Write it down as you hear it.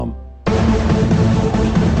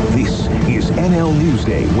KNL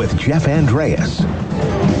Newsday with Jeff Andreas.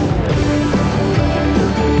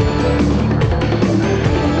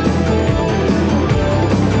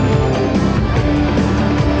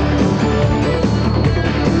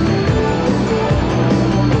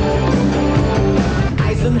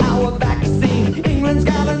 Eisenhower vaccine, England's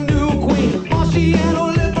got a new queen.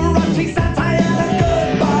 Marciano Liberace, Santana,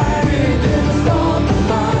 goodbye. We didn't start the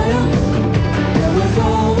fire. It was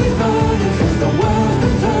always burning since the world's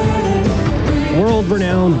been turning.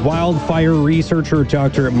 World-renowned wildfire researcher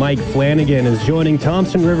Dr. Mike Flanagan is joining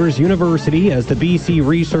Thompson Rivers University as the BC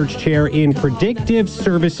Research Chair in Predictive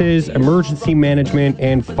Services, Emergency Management,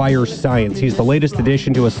 and Fire Science. He's the latest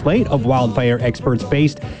addition to a slate of wildfire experts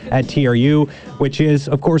based at TRU, which is,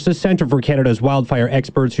 of course, the Centre for Canada's Wildfire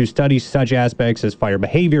Experts who studies such aspects as fire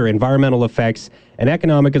behavior, environmental effects, and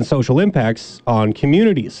economic and social impacts on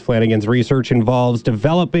communities. Flanagan's research involves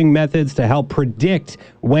developing methods to help predict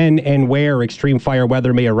when and where extreme fire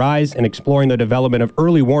weather may arise and exploring the development of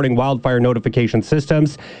early warning wildfire notification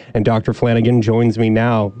systems. And Dr. Flanagan joins me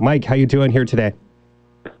now. Mike, how you doing here today?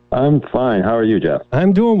 I'm fine. How are you, Jeff?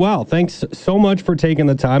 I'm doing well. Thanks so much for taking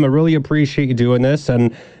the time. I really appreciate you doing this.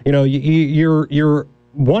 And, you know, you're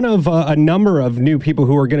one of a number of new people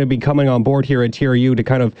who are going to be coming on board here at TRU to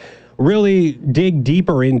kind of really dig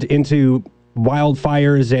deeper into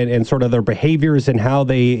wildfires and sort of their behaviors and how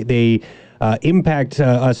they impact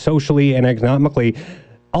us socially and economically.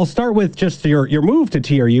 I'll start with just your move to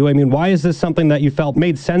TRU. I mean, why is this something that you felt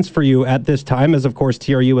made sense for you at this time, as of course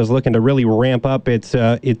TRU is looking to really ramp up its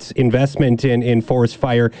investment in forest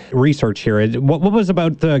fire research here? What was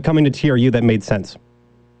about coming to TRU that made sense?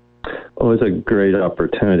 Oh, it's a great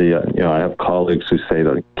opportunity. I have colleagues who say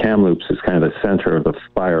that Kamloops is kind of the center of the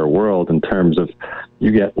fire world in terms of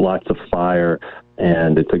you get lots of fire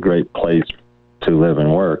and it's a great place to live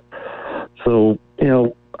and work. So,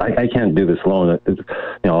 I can't do this alone.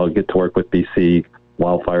 I'll get to work with BC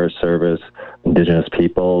Wildfire Service, Indigenous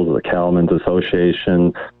Peoples, the Cattlemen's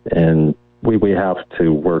Association, and we have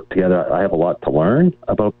to work together. I have a lot to learn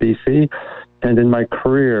about BC, and in my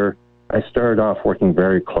career, I started off working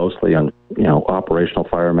very closely on, operational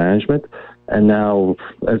fire management. And now,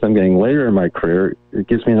 as I'm getting later in my career, it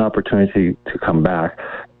gives me an opportunity to come back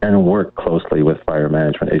and work closely with fire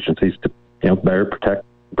management agencies to, better protect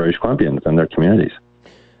British Columbians and their communities.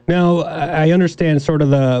 Now, I understand sort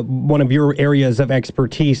of one of your areas of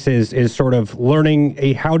expertise is sort of learning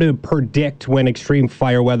how to predict when extreme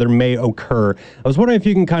fire weather may occur. I was wondering if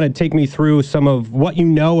you can kind of take me through some of what you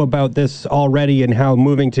know about this already and how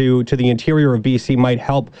moving to the interior of BC might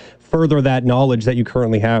help further that knowledge that you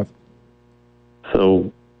currently have.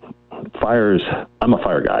 So, fires, I'm a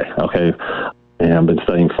fire guy, okay? And I've been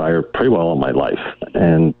studying fire pretty well all my life.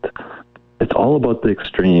 And it's all about the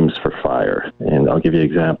extremes for fire. And I'll give you an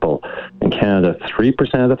example. In Canada, 3%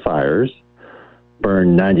 of the fires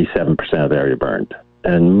burn 97% of the area burned.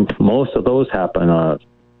 And most of those happen on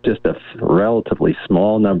just a relatively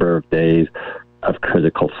small number of days of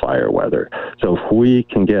critical fire weather. So if we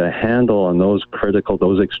can get a handle on those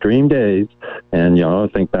extreme days, and,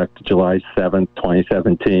 think back to July 7th,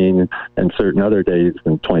 2017, and certain other days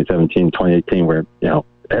in 2017, 2018, where,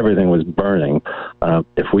 everything was burning.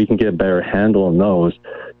 If we can get a better handle on those,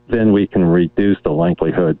 then we can reduce the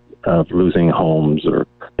likelihood of losing homes or,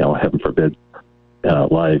 heaven forbid,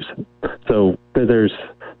 lives. So there's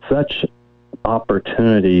such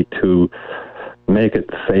opportunity to make it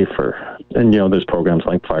safer. And, there's programs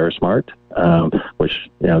like Fire Smart, which,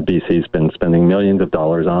 BC's been spending millions of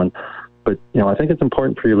dollars on. But, I think it's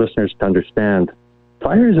important for your listeners to understand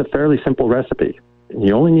fire is a fairly simple recipe.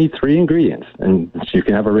 You only need 3 ingredients, and you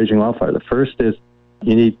can have a raging wildfire. The first is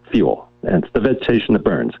you need fuel, and it's the vegetation that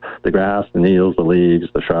burns, the grass, the needles, the leaves,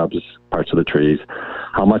 the shrubs, parts of the trees,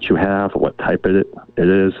 how much you have, what type it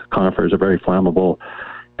is. Conifers are very flammable,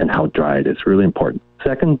 and how dry it is, really important.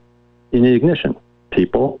 Second, you need ignition,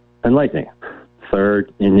 people, and lightning.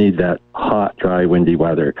 Third, you need that hot, dry, windy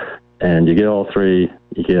weather, and you get all 3,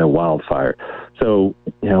 you get a wildfire. So,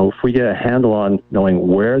 if we get a handle on knowing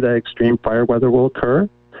where that extreme fire weather will occur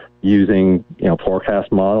using,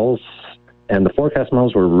 forecast models, and the forecast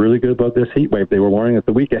models were really good about this heat wave. They were warning us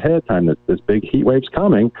the week ahead of time that this big heat wave's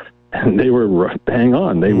coming, and they were bang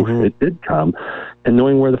on. It did come. And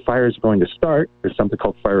knowing where the fire is going to start, there's something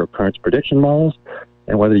called fire occurrence prediction models,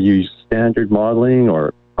 and whether you use standard modeling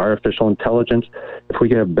or artificial intelligence, if we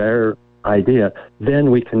get a better idea, then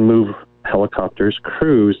we can move helicopters,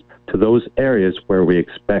 crews to those areas where we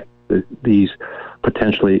expect these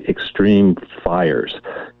potentially extreme fires.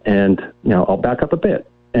 And, I'll back up a bit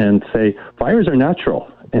and say fires are natural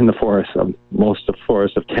in the forests, most of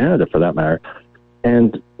forests of Canada for that matter.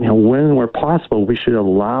 And, when possible, we should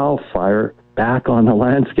allow fire back on the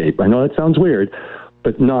landscape. I know that sounds weird,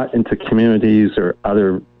 but not into communities or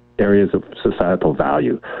other areas of societal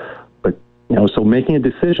value. But, so making a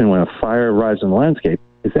decision when a fire arrives on the landscape,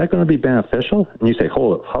 is that going to be beneficial? And you say,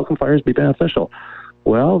 hold it, how can fires be beneficial?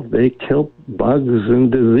 Well, they kill bugs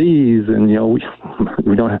and disease, and,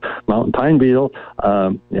 we don't have mountain pine beetle.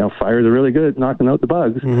 Fires are really good at knocking out the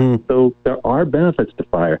bugs. Mm-hmm. So there are benefits to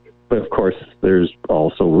fire. But, of course, there's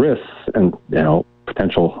also risks and,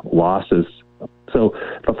 potential losses. So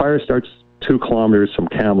if a fire starts 2 kilometers from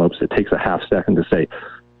Kamloops, it takes a half second to say,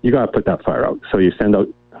 you got to put that fire out. So you send out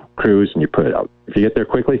crews and you put it out. If you get there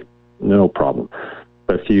quickly, no problem.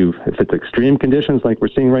 But if it's extreme conditions like we're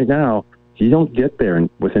seeing right now, if you don't get there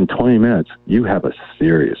within 20 minutes, you have a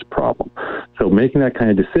serious problem. So making that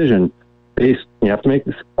kind of decision, you have to make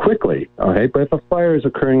this quickly, okay? But if a fire is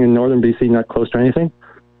occurring in northern BC, not close to anything,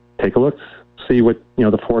 take a look, see what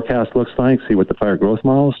the forecast looks like, see what the fire growth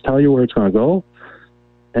models tell you where it's going to go,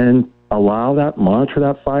 and monitor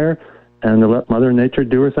that fire, and to let Mother Nature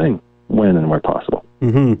do her thing when and where possible.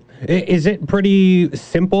 Mm-hmm. Is it pretty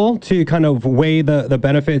simple to kind of weigh the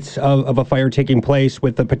benefits of a fire taking place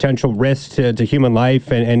with the potential risks to human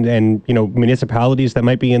life and municipalities that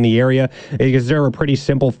might be in the area? Is there a pretty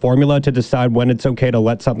simple formula to decide when it's okay to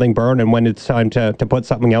let something burn and when it's time to put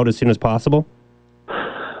something out as soon as possible?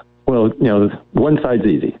 Well, one side's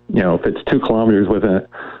easy. If it's 2 kilometers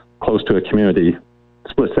close to a community,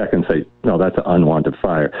 split second say, no, that's an unwanted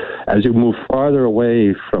fire. As you move farther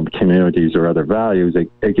away from communities or other values,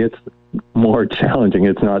 it gets more challenging.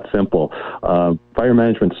 It's not simple. Fire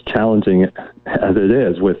management's challenging as it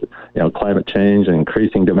is with climate change and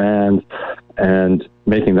increasing demands and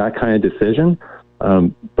making that kind of decision.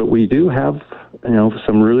 But we do have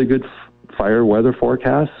some really good fire weather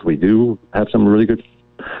forecasts. We do have some really good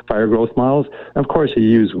fire growth models. And of course, you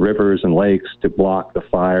use rivers and lakes to block the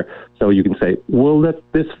fire. So you can say, we'll let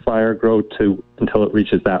this fire grow until it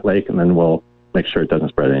reaches that lake, and then we'll make sure it doesn't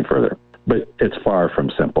spread any further. But it's far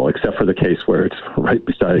from simple, except for the case where it's right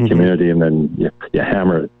beside a community, and then you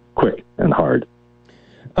hammer it quick and hard.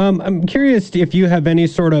 I'm curious if you have any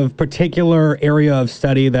sort of particular area of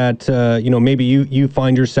study that, maybe you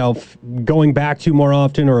find yourself going back to more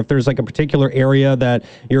often, or if there's like a particular area that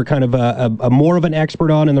you're kind of a more of an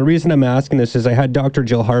expert on. And the reason I'm asking this is I had Dr.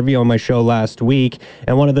 Jill Harvey on my show last week,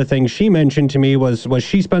 and one of the things she mentioned to me was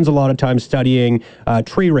she spends a lot of time studying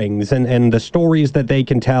tree rings and the stories that they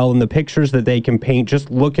can tell and the pictures that they can paint, just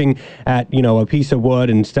looking at, a piece of wood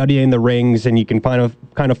and studying the rings, and you can kind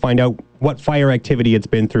of find out what fire activity it's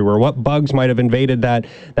been through or what bugs might have invaded that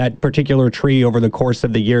particular tree over the course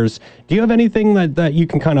of the years. Do you have anything that you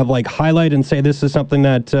can kind of like highlight and say this is something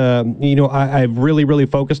that, I've really, really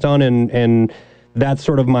focused on and that's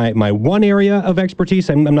sort of my one area of expertise?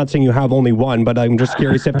 I'm not saying you have only one, but I'm just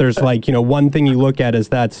curious if there's one thing you look at as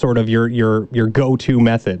that's sort of your go-to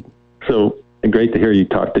method. So great to hear you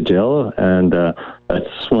talk to Jill, and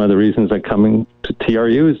that's one of the reasons I'm coming to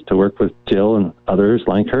TRU is to work with Jill and others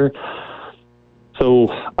like her. So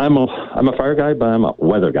I'm a fire guy, but I'm a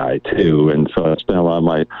weather guy too, and so I spent a lot of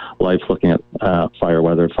my life looking at fire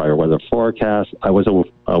weather forecasts. I was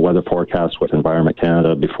a weather forecast with Environment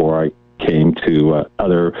Canada before I came to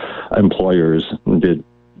other employers and did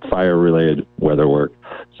fire-related weather work.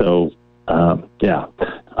 So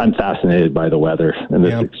I'm fascinated by the weather, and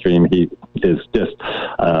this extreme heat is just,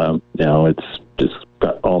 it's just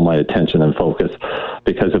got all my attention and focus,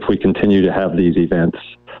 because if we continue to have these events,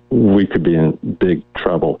 we could be in big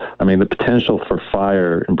trouble. I mean, the potential for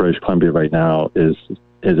fire in British Columbia right now is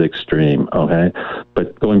extreme, okay?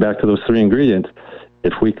 But going back to those 3 ingredients,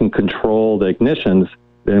 if we can control the ignitions,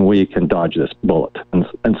 then we can dodge this bullet.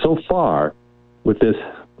 And so far, with this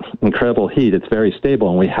incredible heat, it's very stable,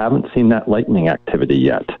 and we haven't seen that lightning activity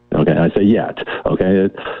yet. Okay, I say yet. Okay,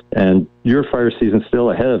 and your fire season's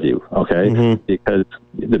still ahead of you. Okay, because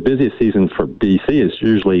the busiest season for BC is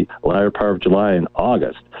usually latter part of July and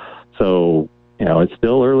August. So it's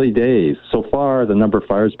still early days. So far, the number of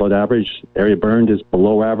fires above average. Area burned is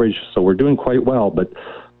below average. So we're doing quite well. But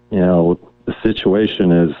the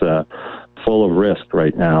situation is full of risk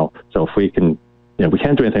right now. So if we can, we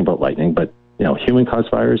can't do anything about lightning, but human-caused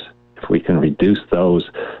fires, if we can reduce those,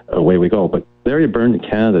 away we go. But the area burned in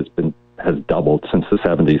Canada has doubled since the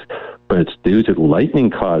 70s, but it's due to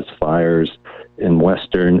lightning-caused fires in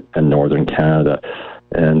Western and Northern Canada.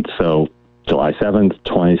 And so July 7th,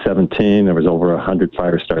 2017, there was over 100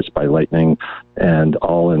 fire starts by lightning, and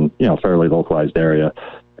all in, fairly localized area.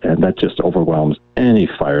 And that just overwhelms any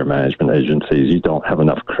fire management agencies. You don't have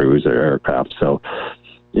enough crews or aircraft. So,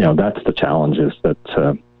 that's the challenges that,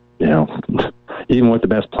 you even with the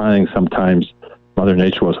best planning, sometimes Mother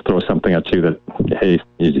Nature will throw something at you that, hey,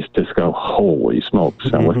 you just go, holy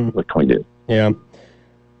smokes, so what can we do? Yeah.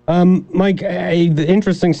 Mike,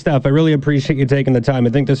 interesting stuff. I really appreciate you taking the time. I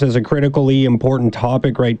think this is a critically important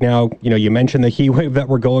topic right now. You know, you mentioned the heat wave that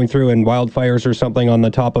we're going through, and wildfires are something on the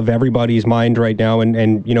top of everybody's mind right now.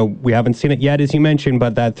 And you know, we haven't seen it yet, as you mentioned,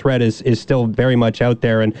 but that threat is still very much out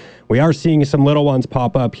there. And we are seeing some little ones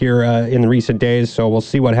pop up here in recent days. So we'll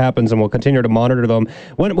see what happens, and we'll continue to monitor them.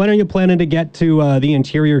 When are you planning to get to the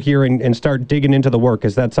interior here and start digging into the work?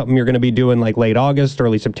 Is that something you're going to be doing like late August,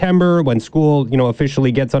 early September, when school, you know,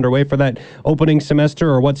 officially gets underway for that opening semester,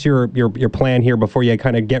 or what's your plan here before you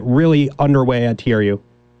kind of get really underway at TRU?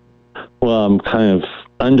 Well, I'm kind of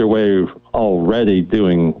underway already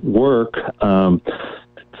doing work,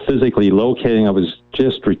 physically locating. I was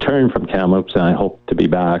just returned from Kamloops, and I hope to be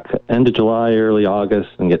back end of July, early August,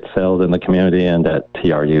 and get settled in the community and at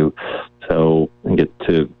TRU. So, and get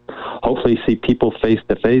to hopefully see people face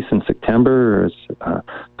to face in September as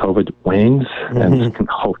COVID wanes and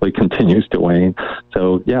hopefully continues to wane.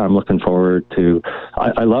 So, yeah, I'm looking forward to.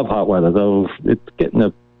 I love hot weather, though it's getting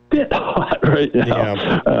a bit hot right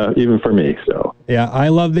now, even for me. So, yeah, I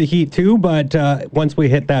love the heat too, but once we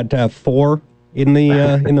hit that 4 in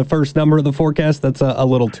the first number of the forecast, that's a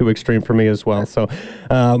little too extreme for me as well. So,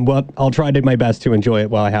 well, I'll try my best to enjoy it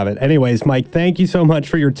while I have it. Anyways, Mike, thank you so much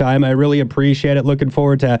for your time. I really appreciate it. Looking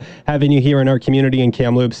forward to having you here in our community in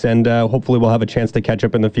Kamloops, and hopefully we'll have a chance to catch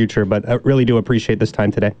up in the future. But I really do appreciate this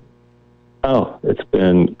time today. Oh, it's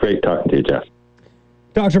been great talking to you, Jeff.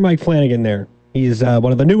 Dr. Mike Flanagan there. He's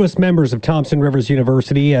one of the newest members of Thompson Rivers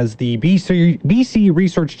University as the BC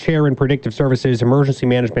Research Chair in Predictive Services, Emergency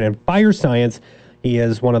Management, and Fire Science. He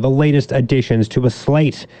is one of the latest additions to a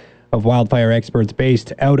slate of wildfire experts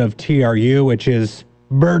based out of TRU, which is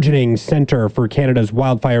burgeoning center for Canada's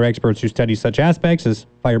wildfire experts who study such aspects as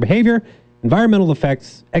fire behavior, environmental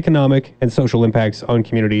effects, economic and social impacts on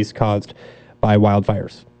communities caused by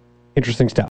wildfires. Interesting stuff.